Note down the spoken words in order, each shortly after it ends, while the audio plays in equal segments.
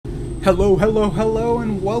Hello, hello, hello,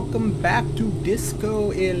 and welcome back to Disco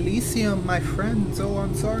Elysium, my friends. Oh,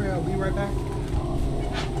 I'm sorry, I'll be right back.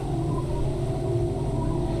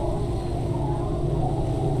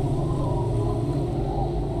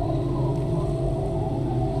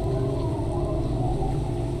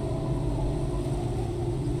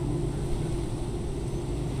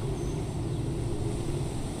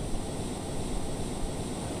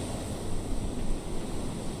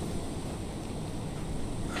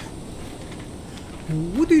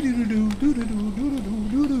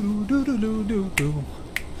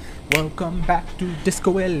 Welcome back to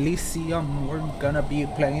Disco Elysium. We're gonna be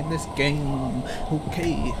playing this game.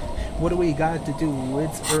 Okay, what do we got to do?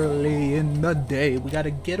 It's early in the day. We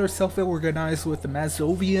gotta get ourselves organized with the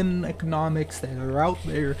Mazovian economics that are out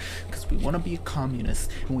there because we want to be a communist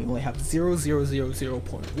and we only have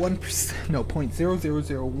 0.0001%, no,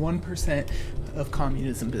 0.0001% of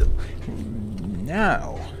communism bill.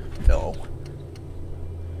 Now, though.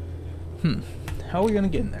 How are we gonna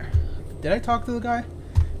get in there? Did I talk to the guy?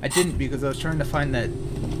 I didn't because I was trying to find that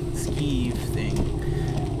skeeve thing.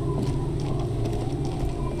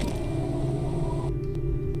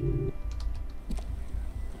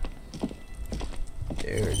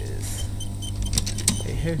 There it is.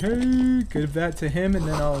 Hey, give that to him and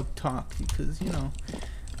then I'll talk because, you know,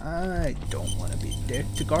 I don't want to be a dick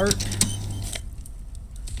to Gart.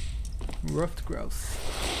 Ruffed grouse.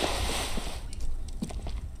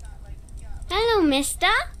 Hello, mister.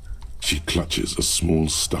 She clutches a small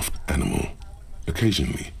stuffed animal.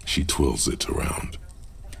 Occasionally, she twirls it around.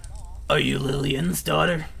 Are you Lillian's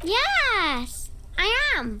daughter? Yes, I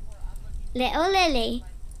am. Little Lily.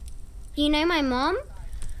 You know my mom?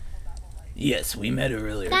 Yes, we met her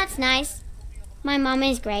earlier. That's nice. My mom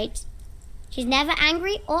is great. She's never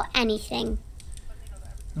angry or anything.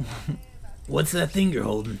 What's that thing you're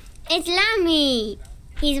holding? It's Lammy.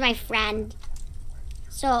 He's my friend.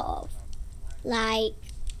 Sort of. Like...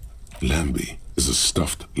 Lambie is a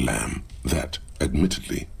stuffed lamb that,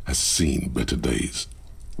 admittedly, has seen better days.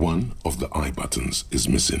 One of the eye buttons is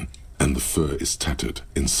missing, and the fur is tattered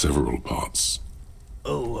in several parts.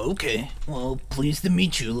 Oh, okay. Well, pleased to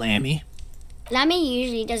meet you, Lammy. Lammy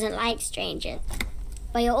usually doesn't like strangers.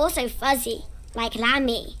 But you're also fuzzy, like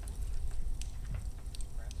Lammy.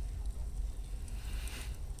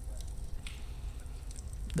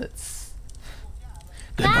 That's...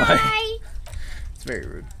 Goodbye. Bye! It's very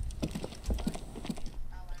rude.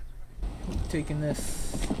 Taking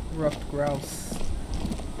this ruffed grouse.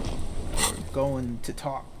 We're going to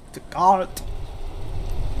talk to Gart.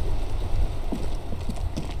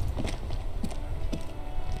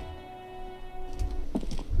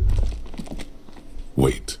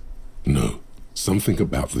 Wait. No. Something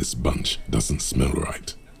about this bunch doesn't smell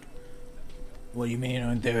right. What do you mean,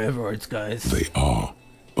 aren't there Everards, guys? They are,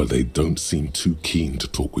 but they don't seem too keen to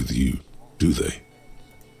talk with you, do they?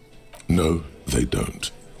 No, they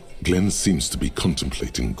don't. Glenn seems to be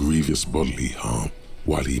contemplating grievous bodily harm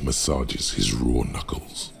while he massages his raw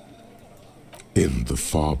knuckles. In the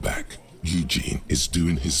far back, Eugene is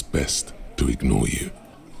doing his best to ignore you.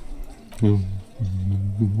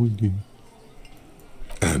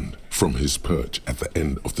 And from his perch at the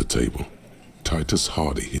end of the table, Titus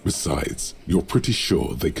Hardy. Besides, you're pretty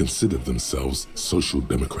sure they consider themselves social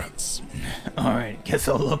democrats. Alright, guess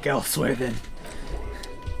I'll look elsewhere then.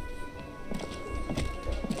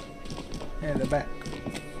 And the back.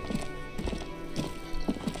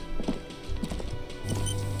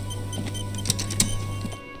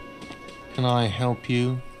 Can I help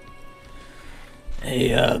you? Hey,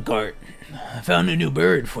 Gart. I found a new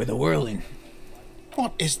bird for the whirling.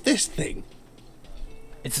 What is this thing?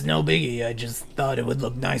 It's no biggie, I just thought it would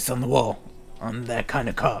look nice on the wall. On that kind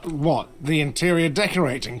of cup. What, the interior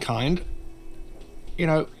decorating kind? You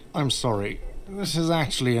know, I'm sorry. This is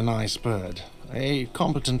actually a nice bird. A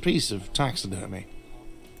competent piece of taxidermy.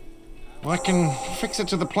 I can fix it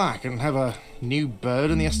to the plaque and have a new bird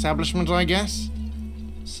in the establishment, I guess.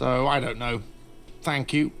 So, I don't know.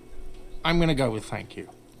 Thank you. I'm gonna go with thank you.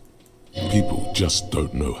 People just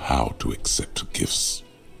don't know how to accept gifts,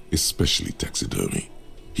 especially taxidermy.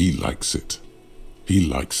 He likes it. He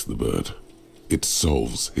likes the bird. It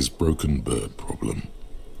solves his broken bird problem.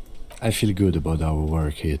 I feel good about our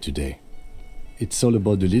work here today. It's all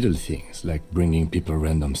about the little things, like bringing people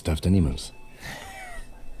random stuffed animals.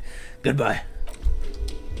 Goodbye.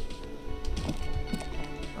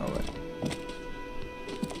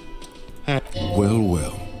 Alright. Well,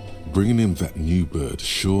 well. Bringing him that new bird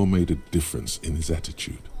sure made a difference in his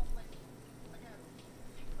attitude.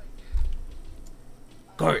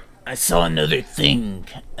 Gart, I saw another thing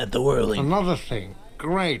at the whirling. Another thing.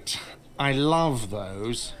 Great. I love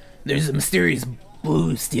those. There's a mysterious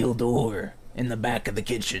blue steel door in the back of the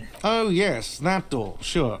kitchen. Oh, yes, that door,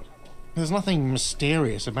 sure. There's nothing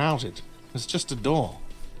mysterious about it. It's just a door.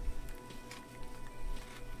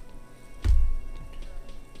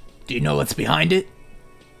 Do you know what's behind it?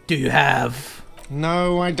 Do you have...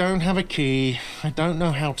 No, I don't have a key. I don't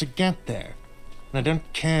know how to get there. And I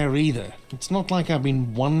don't care either. It's not like I've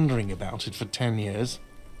been wondering about it for 10 years.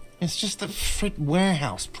 It's just a frit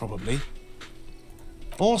warehouse, probably.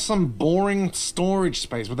 Or some boring storage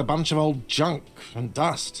space with a bunch of old junk and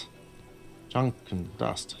dust. Junk and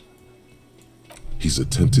dust. He's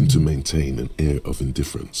attempting to maintain an air of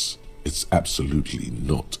indifference. It's absolutely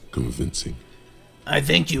not convincing. I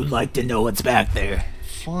think you'd like to know what's back there.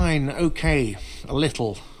 Fine, okay, a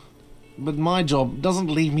little. But my job doesn't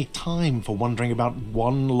leave me time for wondering about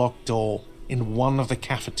one locked door in one of the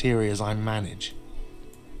cafeterias I manage.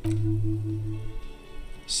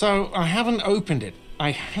 So, I haven't opened it.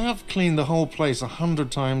 I have cleaned the whole place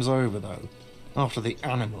 100 times over, though, after the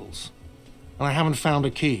animals. And I haven't found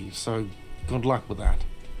a key, so good luck with that.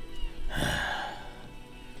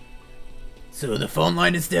 So the phone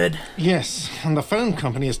line is dead? Yes, and the phone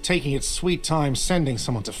company is taking its sweet time sending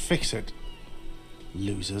someone to fix it.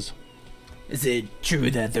 Losers. Is it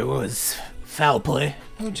true that there was foul play?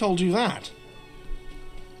 Who told you that?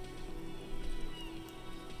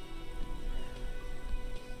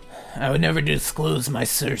 I would never disclose my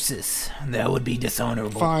sources. That would be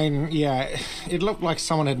dishonorable. Fine, yeah. It looked like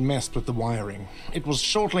someone had messed with the wiring. It was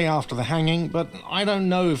shortly after the hanging, but I don't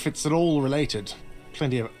know if it's at all related.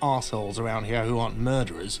 Plenty of arseholes around here who aren't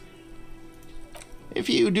murderers. If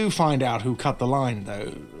you do find out who cut the line,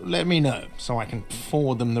 though, let me know, so I can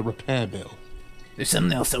forward them the repair bill. There's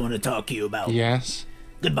something else I want to talk to you about. Yes?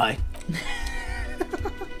 Goodbye.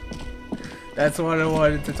 That's what I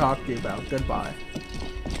wanted to talk to you about. Goodbye.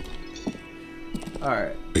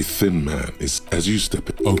 Alright. A thin man is, as you step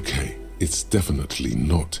in. Okay, it's definitely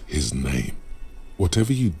not his name.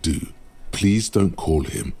 Whatever you do, please don't call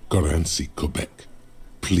him Garancy Quebec.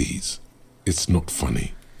 Please. It's not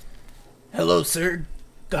funny. Hello, sir.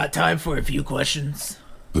 Got time for a few questions?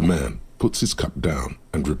 The man puts his cup down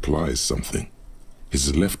and replies something,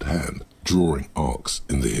 his left hand drawing arcs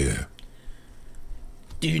in the air.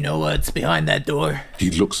 Do you know what's behind that door?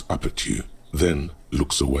 He looks up at you, then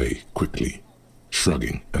looks away quickly,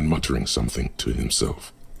 shrugging and muttering something to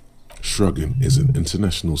himself. Shrugging is an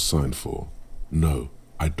international sign for, no,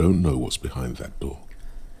 I don't know what's behind that door.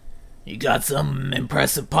 You got some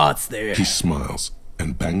impressive pots there. He smiles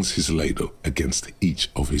and bangs his ladle against each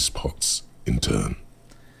of his pots in turn.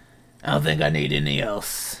 I don't think I need any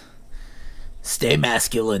else. Stay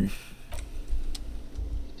masculine.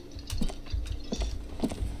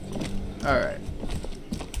 Alright.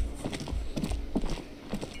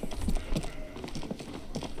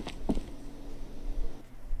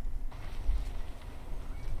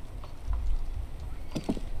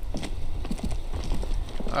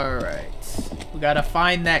 Alright. We gotta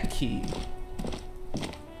find that key.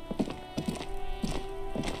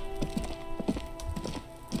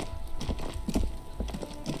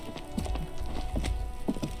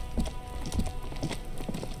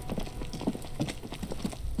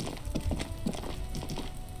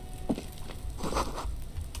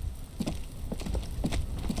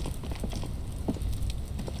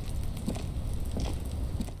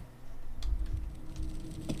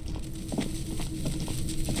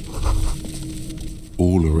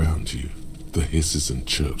 All around you, the hisses and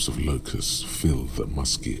chirps of locusts fill the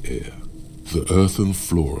musky air. The earthen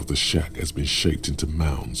floor of the shack has been shaped into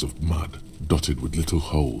mounds of mud, dotted with little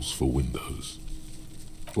holes for windows.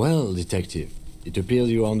 Well, detective, it appears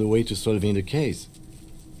you are on the way to solving the case.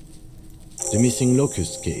 The missing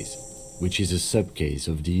locust case, which is a sub-case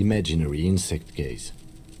of the imaginary insect case.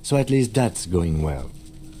 So at least that's going well.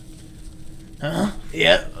 Huh?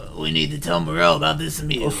 Yeah, we need to tell Morel about this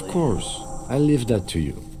immediately. Of course. I'll leave that to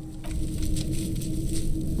you.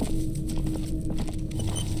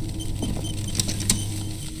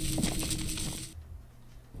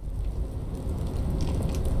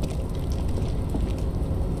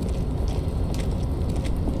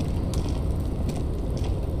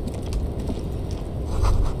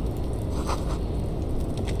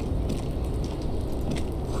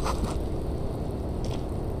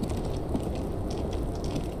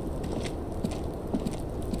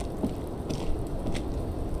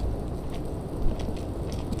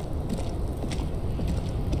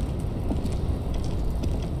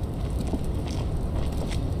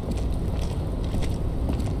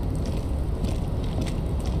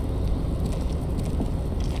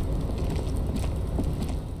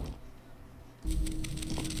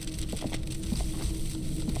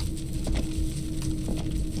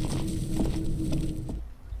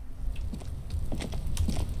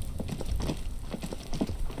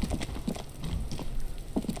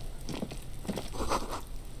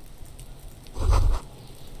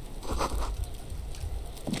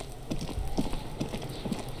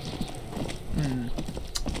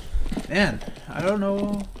 Man, I don't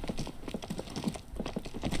know.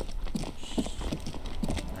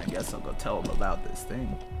 I guess I'll go tell him about this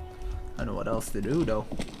thing. I don't know what else to do, though.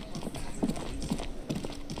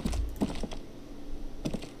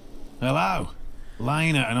 Hello.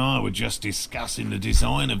 Lena and I were just discussing the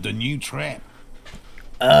design of the new trap.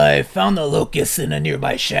 I found the locusts in a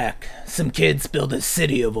nearby shack. Some kids built a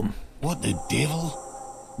city of them. What the devil?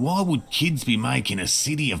 Why would kids be making a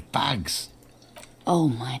city of bugs? Oh,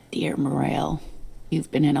 my dear Morel.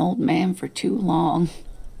 You've been an old man for too long.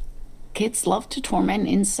 Kids love to torment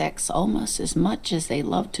insects almost as much as they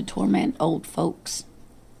love to torment old folks.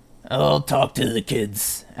 I'll talk to the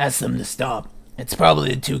kids. Ask them to stop. It's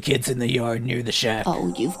probably the 2 kids in the yard near the shack.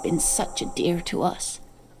 Oh, you've been such a dear to us.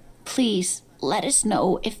 Please, let us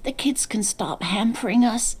know if the kids can stop hampering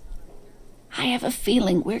us. I have a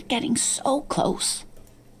feeling we're getting so close.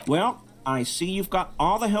 Well, I see you've got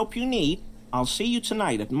all the help you need. I'll see you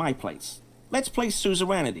tonight at my place. Let's play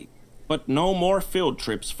suzerainty, but no more field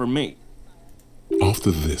trips for me.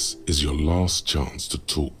 After this is your last chance to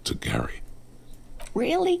talk to Gary.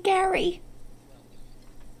 Really, Gary?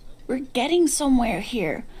 We're getting somewhere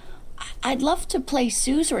here. I'd love to play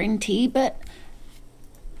suzerainty, but...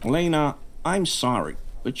 Lena, I'm sorry,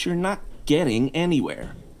 but you're not getting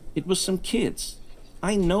anywhere. It was some kids.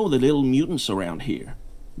 I know the little mutants around here.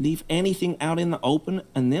 Leave anything out in the open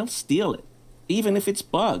and they'll steal it, even if it's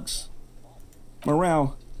bugs.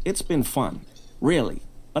 Morel, it's been fun, really,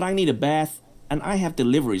 but I need a bath and I have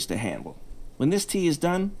deliveries to handle. When this tea is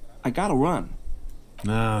done, I gotta run.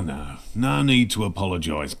 No need to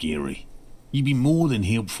apologise, Gary. You'd be more than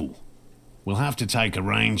helpful. We'll have to take a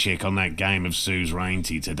rain check on that game of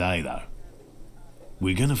suzerainty today, though.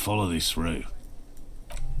 We're gonna follow this through.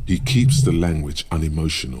 He keeps the language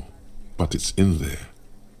unemotional, but it's in there.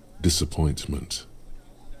 Disappointment.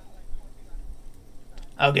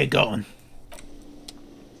 I'll get going.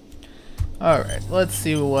 Alright, let's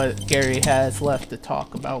see what Gary has left to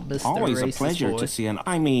talk about, Mr. Always a Racist pleasure Boy. to see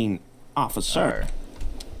officer. Alright.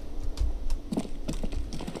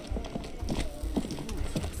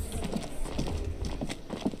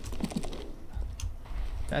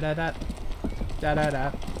 Da-da-da.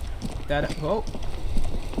 Da-da-da. Da-da. Oh.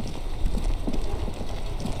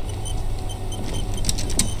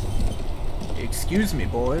 Excuse me,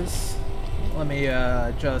 boys. Let me,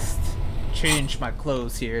 just change my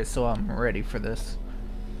clothes here so I'm ready for this.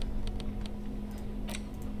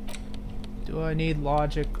 Do I need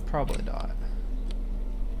logic? Probably not.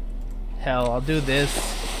 Hell, I'll do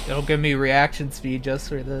this. It'll give me reaction speed just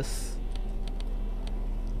for this.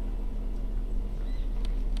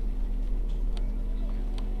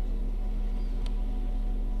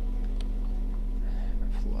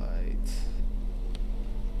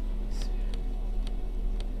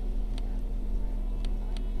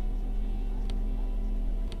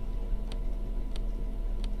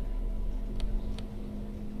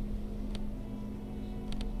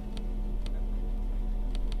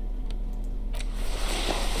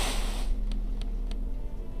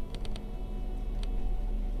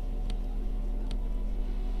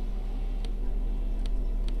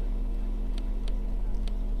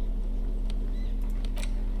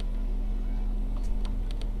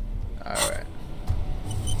 Alright.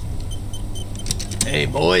 Hey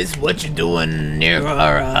boys, what you doing near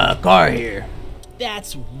our car here?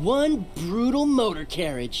 That's one brutal motor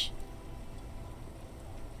carriage.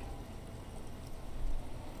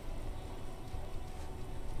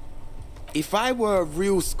 If I were a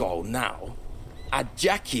real skull now, I'd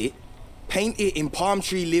jack it, paint it in palm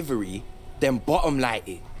tree livery, then bottom light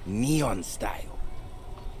it, neon style.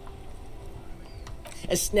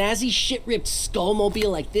 A snazzy shit-ripped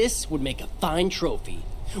skullmobile like this would make a fine trophy.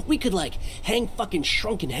 We could, like, hang fucking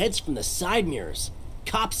shrunken heads from the side mirrors.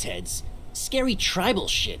 Cops' heads. Scary tribal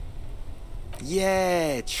shit.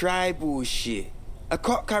 Yeah, tribal shit. A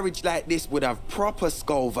cop carriage like this would have proper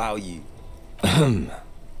skull value.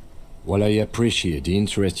 While I appreciate the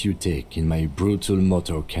interest you take in my brutal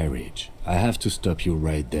motor carriage, I have to stop you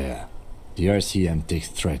right there. The RCM takes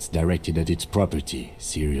threats directed at its property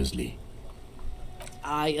seriously.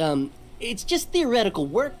 It's just theoretical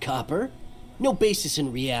work, Copper. No basis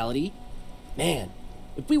in reality. Man,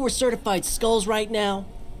 if we were certified skulls right now...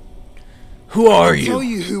 Who are I'll you? tell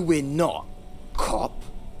you who we're not, cop.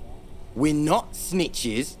 We're not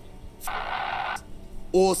snitches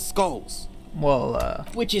or skulls. Well,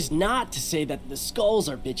 Which is not to say that the skulls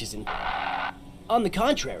are bitches and... On the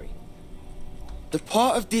contrary. The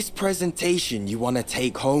part of this presentation you want to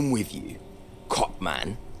take home with you, cop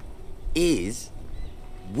man, is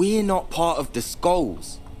we're not part of the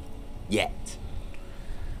skulls. Yet.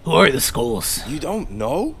 who are the skulls? You don't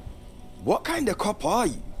know? What kind of cop are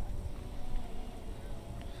you?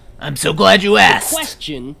 I'm so glad you asked. The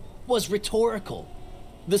question was rhetorical.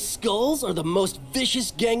 The Skulls are the most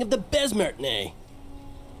vicious gang of the Besmertnay.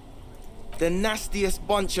 The nastiest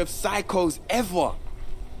bunch of psychos ever.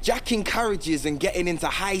 Jacking carriages and getting into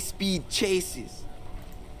high-speed chases.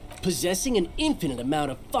 Possessing an infinite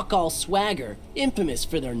amount of fuck-all swagger, infamous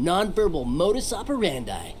for their non-verbal modus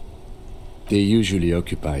operandi. They usually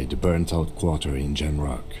occupy the burnt-out quarter in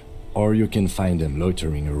Jamrock, or you can find them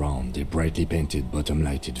loitering around their brightly painted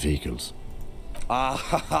bottom-lighted vehicles.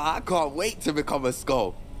 I can't wait to become a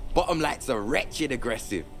skull. Bottom lights are wretched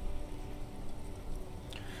aggressive.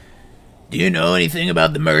 Do you know anything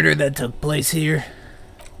about the murder that took place here?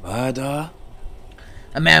 Murder?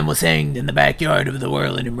 A man was hanged in the backyard of the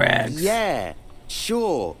Whirling in Rags. Yeah,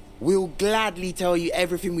 sure. We'll gladly tell you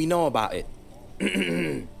everything we know about it.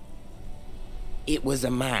 It was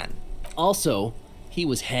a man. Also, he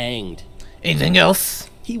was hanged. Anything else?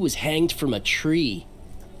 He was hanged from a tree.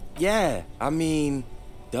 Yeah, I mean,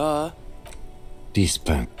 duh. This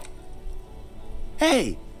punk.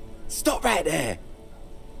 Hey, stop right there.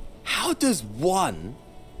 How does one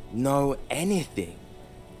know anything?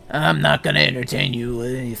 I'm not gonna entertain you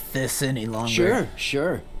with this any longer.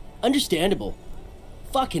 Sure. Understandable.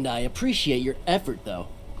 Fuck, and I appreciate your effort, though.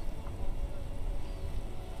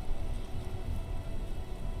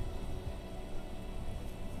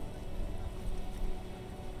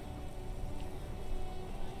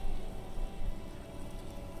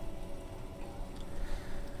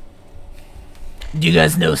 Do you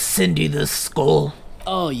guys know Cindy the Skull?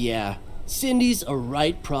 Oh yeah, Cindy's a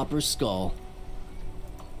right proper skull.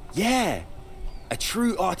 Yeah, a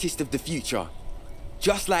true artist of the future.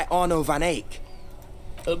 Just like Arno van Eyck.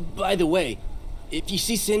 By the way, if you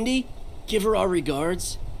see Cindy, give her our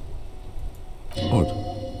regards.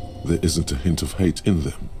 Odd. There isn't a hint of hate in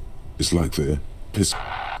them. It's like they're piss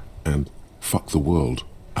and fuck the world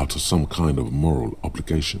out of some kind of moral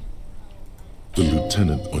obligation. The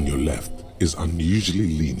lieutenant on your left is unusually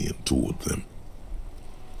lenient toward them.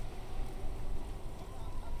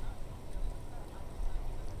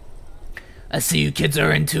 I see you kids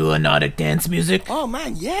are into hypnotic dance music. Oh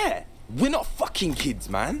man, yeah. We're not fucking kids,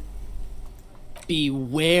 man. Be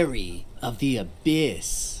wary of the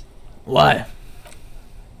abyss. Why?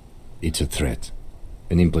 It's a threat.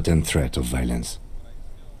 An impotent threat of violence.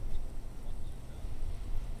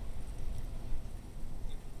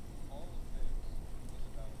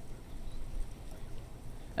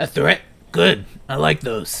 A threat? Good. I like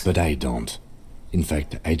those. But I don't. In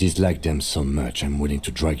fact, I dislike them so much I'm willing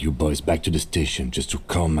to drag you boys back to the station just to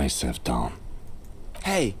calm myself down.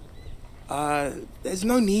 Hey, there's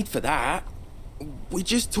no need for that. We're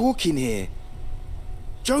just talking here.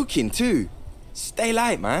 Joking too. Stay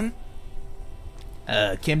light, man.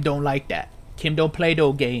 Kim don't like that. Kim don't play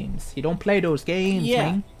those games. He don't play those games, Yeah.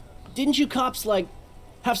 man. Didn't you cops, like,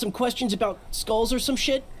 have some questions about skulls or some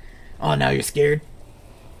shit? Oh, now you're scared?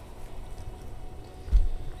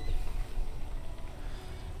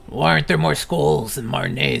 Why aren't there more skulls than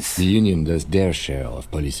Martinez? The Union does their share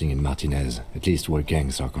of policing in Martinez, at least where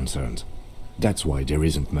gangs are concerned. That's why there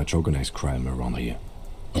isn't much organized crime around here.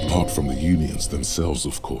 Apart from the unions themselves,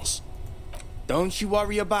 of course. Don't you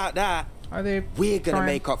worry about that. Are they We're gonna trying-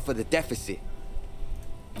 make up for the deficit.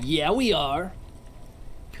 Yeah, we are.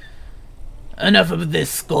 Enough of this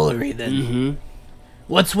skullery, then. Mm-hmm.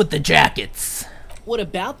 What's with the jackets? What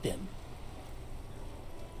about them?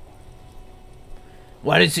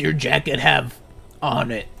 Why does your jacket have on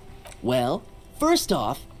it? Well, first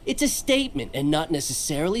off, it's a statement and not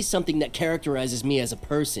necessarily something that characterizes me as a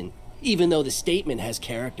person, even though the statement has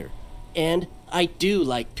character. And I do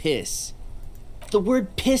like piss. The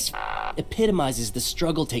word piss epitomizes the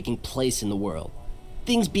struggle taking place in the world.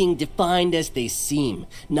 Things being defined as they seem,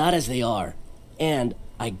 not as they are. And,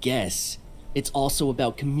 I guess, it's also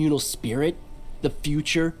about communal spirit, the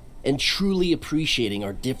future, and truly appreciating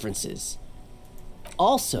our differences.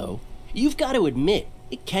 Also, you've got to admit,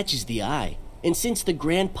 it catches the eye. And since the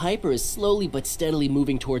Grand Piper is slowly but steadily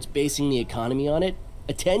moving towards basing the economy on it,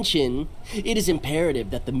 attention, it is imperative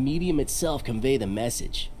that the medium itself convey the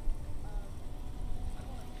message.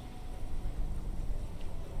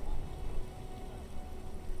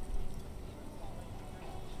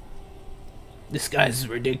 This guy's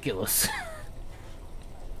ridiculous.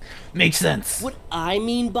 Makes sense. What I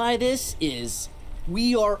mean by this is,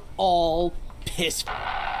 we are all pissed,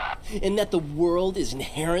 and that the world is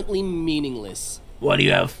inherently meaningless. Why do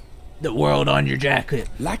you have the world on your jacket?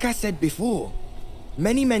 Like I said before,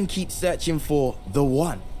 many men keep searching for the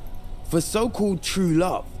one. For so-called true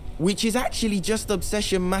love, which is actually just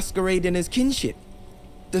obsession masquerading as kinship.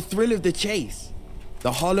 The thrill of the chase.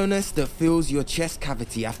 The hollowness that fills your chest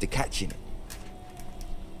cavity after catching it.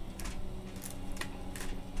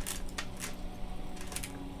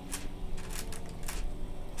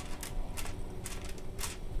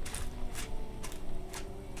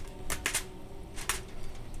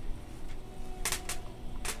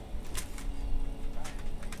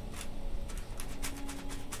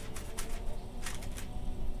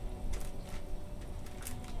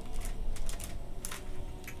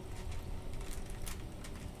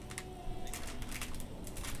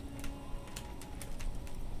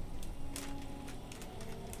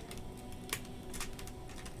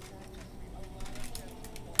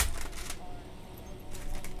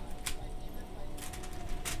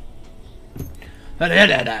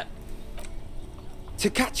 To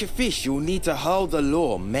catch a fish, you'll need to hurl the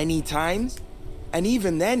lure many times, and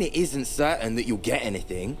even then it isn't certain that you'll get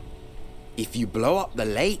anything. If you blow up the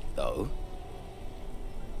lake, though...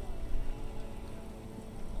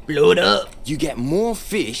 Blow it up! You get more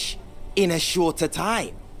fish in a shorter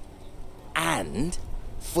time. And,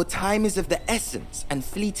 for time is of the essence and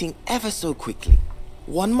fleeting ever so quickly,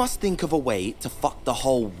 one must think of a way to fuck the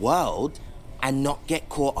whole world and not get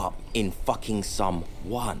caught up in fucking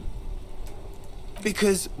someone.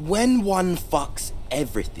 Because when one fucks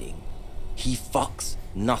everything, he fucks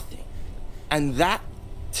nothing. And that,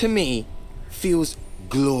 to me, feels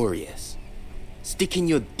glorious. Sticking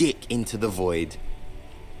your dick into the void.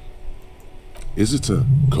 Is it a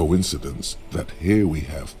coincidence that here we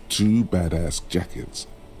have 2 badass jackets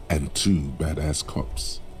and 2 badass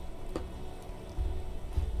cops?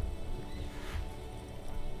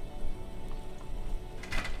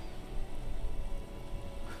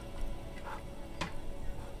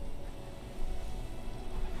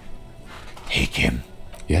 Hey, Kim.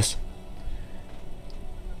 Yes?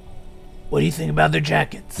 What do you think about their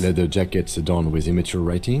jackets? Leather jackets adorned with immature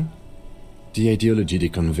writing? The ideology they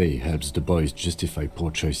convey helps the boys justify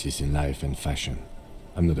poor choices in life and fashion.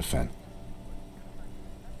 I'm not a fan.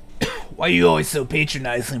 Why are you always so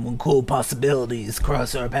patronizing when cool possibilities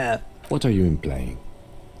cross our path? What are you implying?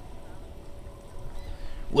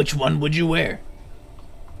 Which one would you wear?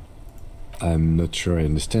 I'm not sure I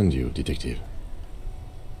understand you, detective.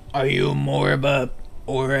 Are you more of a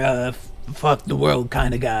fuck the world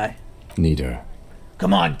kind of guy? Neither.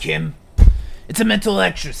 Come on, Kim. It's a mental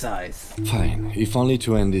exercise. Fine, if only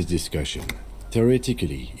to end this discussion.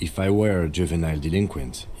 Theoretically, if I were a juvenile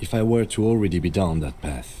delinquent, if I were to already be down that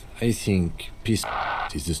path, I think peace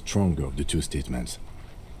is the stronger of the two statements.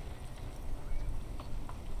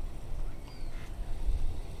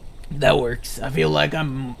 That works. I feel like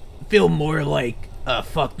feel more like a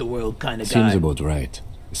fuck the world kind of guy. Seems about right,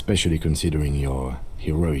 especially considering your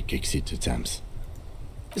heroic exit attempts.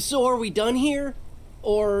 So are we done here?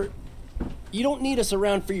 Or you don't need us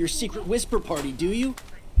around for your secret whisper party, do you?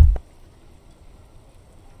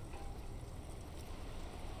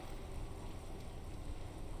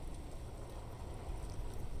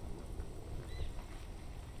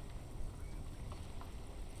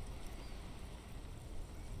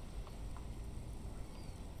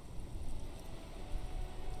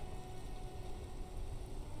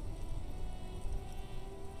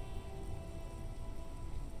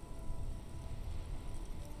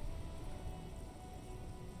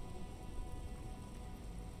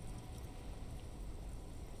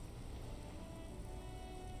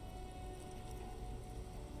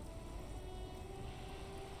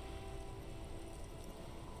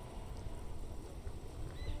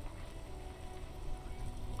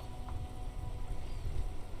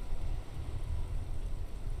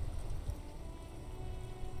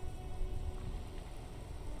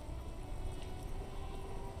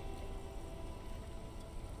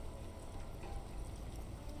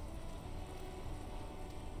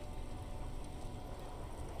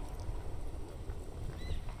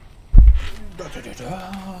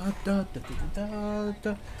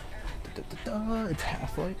 It's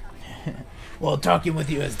halfway. Well, talking with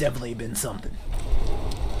you has definitely been something.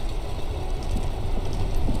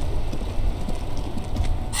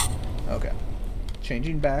 Okay.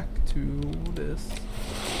 Changing back to this.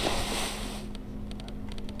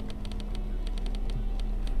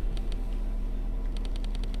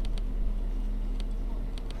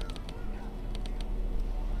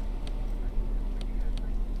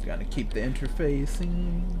 Gotta keep the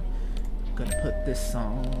interfacing. Gonna put this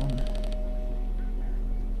on.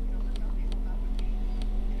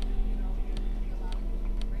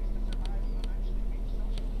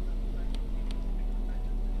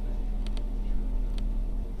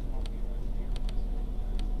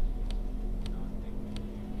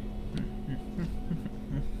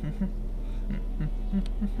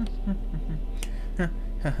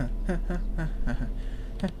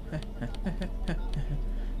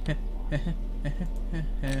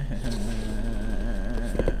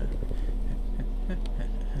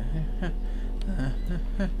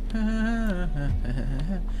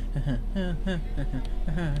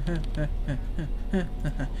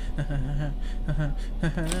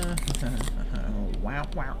 Wow,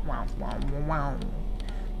 wow, wow, wow, wow.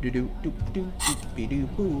 Do do do do do be do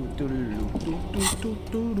boo do do do do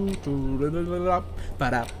do do do ba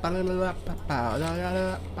da ba la la ba ba da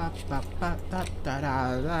da ba ba ba da da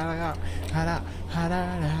da da ha da ha da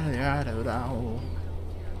da da da.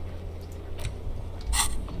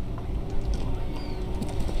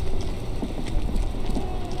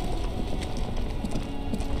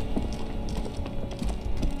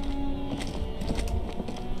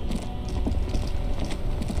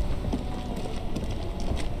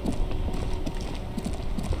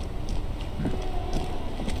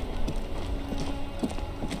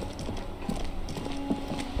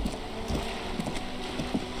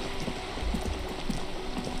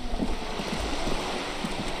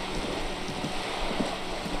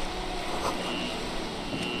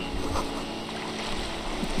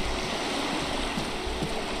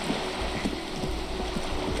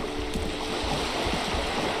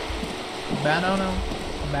 Banana,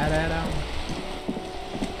 banana,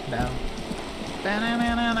 no,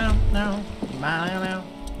 banana, no, banana,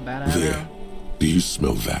 banana. There. Do you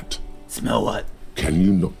smell that? Smell what? Can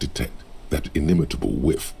you not detect that inimitable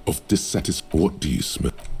whiff of dissatisfaction? What do you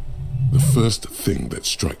smell? The first thing that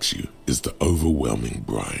strikes you is the overwhelming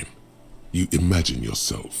brine. You imagine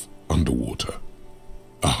yourself underwater,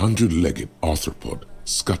 a 100-legged arthropod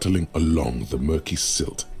scuttling along the murky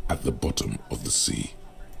silt at the bottom of the sea.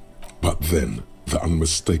 But then the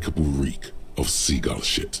unmistakable reek of seagull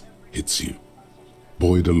shit hits you,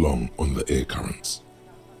 buoyed along on the air currents,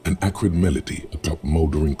 an acrid melody atop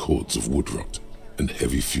mouldering cords of wood rot and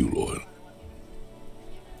heavy fuel oil.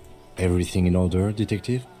 Everything in order,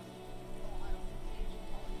 Detective?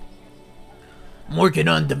 I'm working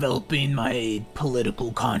on developing my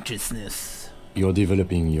political consciousness. You're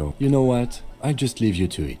developing your... You know what? I'll just leave you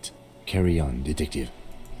to it. Carry on, Detective.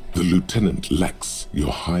 The lieutenant lacks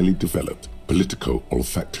your highly developed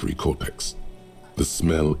politico-olfactory cortex. The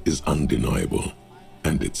smell is undeniable,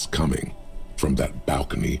 and it's coming from that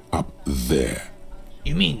balcony up there.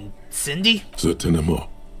 You mean Cindy? Certainement.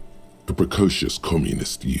 A precocious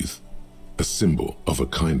communist youth, a symbol of a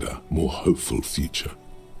kinder, more hopeful future.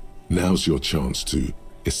 Now's your chance to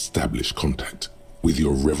establish contact with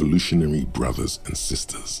your revolutionary brothers and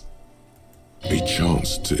sisters. A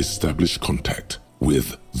chance to establish contact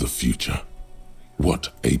with the future. What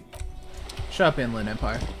a... Shut up, Inland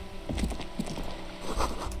Empire.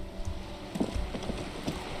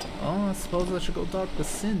 Oh, I suppose I should go talk to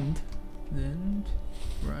Sind. Then,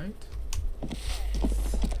 right?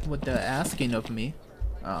 What they're asking of me.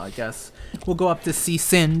 I guess we'll go up to see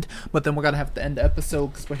Sind, but then we're gonna have to end the episode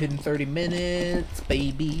because we're hitting 30 minutes,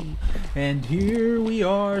 baby. And here we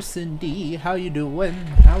are, Cindy. How you doing?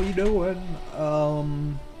 How you doing?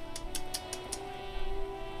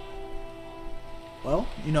 Well,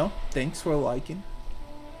 you know, thanks for liking,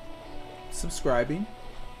 subscribing.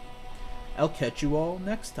 I'll catch you all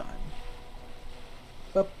next time.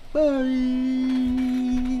 Bye-bye.